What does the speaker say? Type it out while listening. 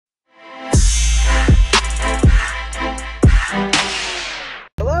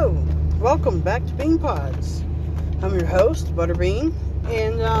welcome back to Bean Pods. I'm your host, Butterbean,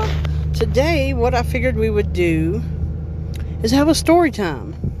 and today what I figured we would do is have a story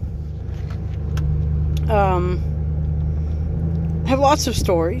time. I have lots of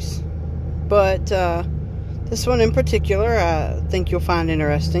stories, but this one in particular I think you'll find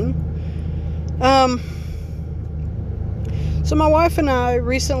interesting. So my wife and I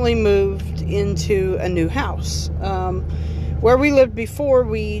recently moved into a new house. Where we lived before,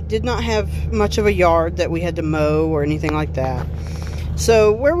 we did not have much of a yard that we had to mow or anything like that.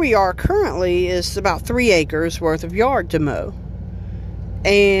 So where we are currently is about 3 acres worth of yard to mow.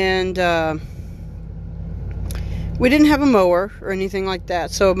 And we didn't have a mower or anything like that.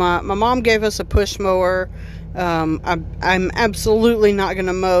 So my mom gave us a push mower. I'm absolutely not going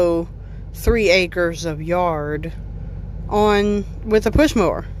to mow 3 acres of yard with a push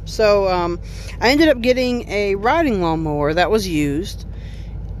mower. So I ended up getting a riding lawnmower that was used,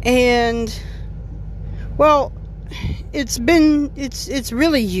 and well, it's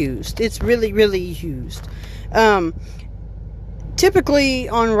really used. It's really used. Typically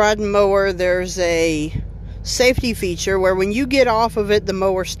on riding mower, there's a safety feature where when you get off of it, the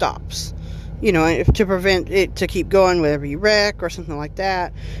mower stops. You know, to prevent it to keep going whenever you wreck or something like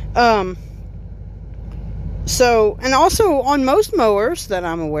that. So, and also on most mowers that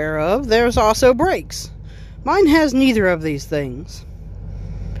I'm aware of, there's also brakes. Mine has neither of these things.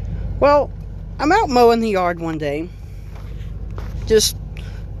 Well, I'm out mowing the yard one day, just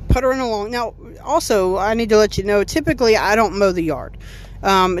puttering along. Now, also, I need to let you know, typically I don't mow the yard.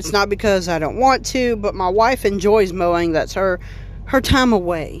 It's not because I don't want to, but my wife enjoys mowing. That's her time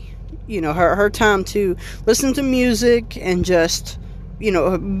away. You know, her time to listen to music and just, you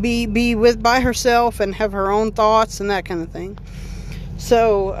know, be by herself and have her own thoughts and that kind of thing.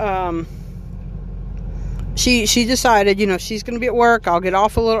 So she decided, you know, she's going to be at work. I'll get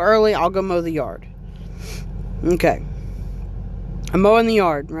off a little early. I'll go mow the yard. Okay. I'm mowing the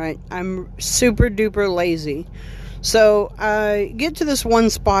yard, right? I'm super duper lazy. So I get to this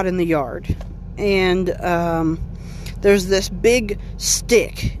one spot in the yard, and there's this big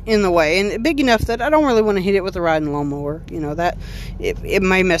stick in the way, and big enough that I don't really want to hit it with a riding lawnmower. You know, that it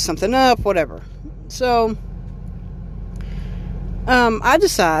may mess something up, whatever. So I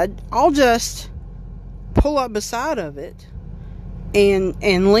decide I'll just pull up beside of it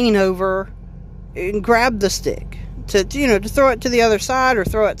and lean over and grab the stick to throw it to the other side, or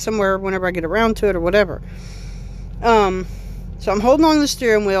throw it somewhere whenever I get around to it, or whatever. So I'm holding on to the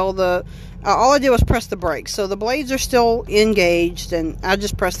steering wheel. All I did was press the brake. So the blades are still engaged, and I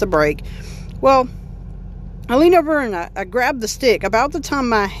just press the brake. Well, I lean over and I grab the stick. About the time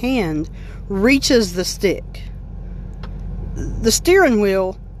my hand reaches the stick, the steering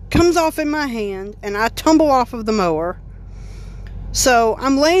wheel comes off in my hand, and I tumble off of the mower. So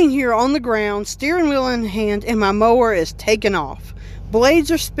I'm laying here on the ground, steering wheel in hand, and my mower is taken off.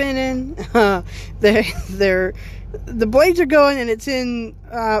 Blades are spinning. The blades are going, and it's in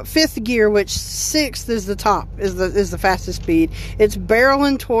 5th gear, which 6th is the top, is the fastest speed. It's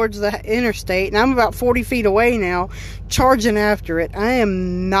barreling towards the interstate, and I'm about 40 feet away now, charging after it. I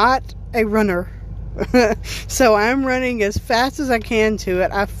am not a runner, so I'm running as fast as I can to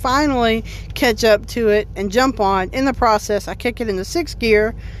it. I finally catch up to it and jump on. In the process, I kick it into 6th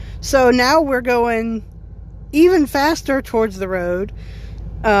gear, so now we're going even faster towards the road.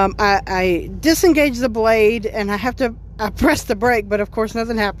 I disengage the blade, and I press the brake, but of course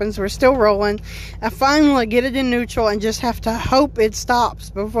nothing happens. We're still rolling. I finally get it in neutral and just have to hope it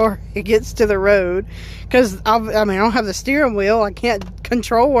stops before it gets to the road, because I don't have the steering wheel. I can't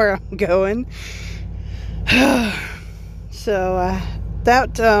control where I'm going. So I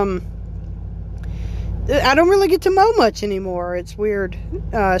don't really get to mow much anymore. It's weird.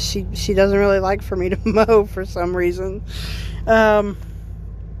 She doesn't really like for me to mow for some reason.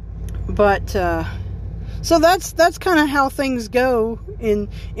 But so that's kind of how things go in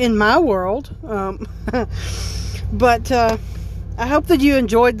my world. But I hope that you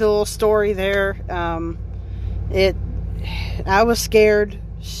enjoyed the little story there. I was scared.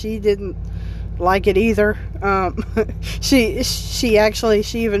 She didn't like it either. She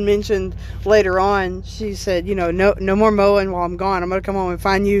even mentioned later on, she said, you know, no more mowing while I'm gone. I'm going to come home and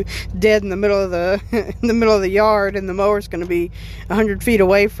find you dead in the middle of the yard, and the mower's going to be 100 feet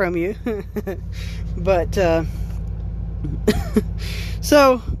away from you. But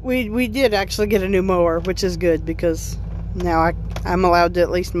so we did actually get a new mower, which is good, because now I'm allowed to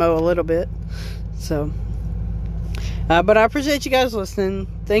at least mow a little bit. So but I appreciate you guys listening.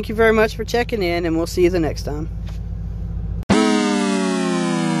 Thank you very much for checking in, and we'll see you the next time.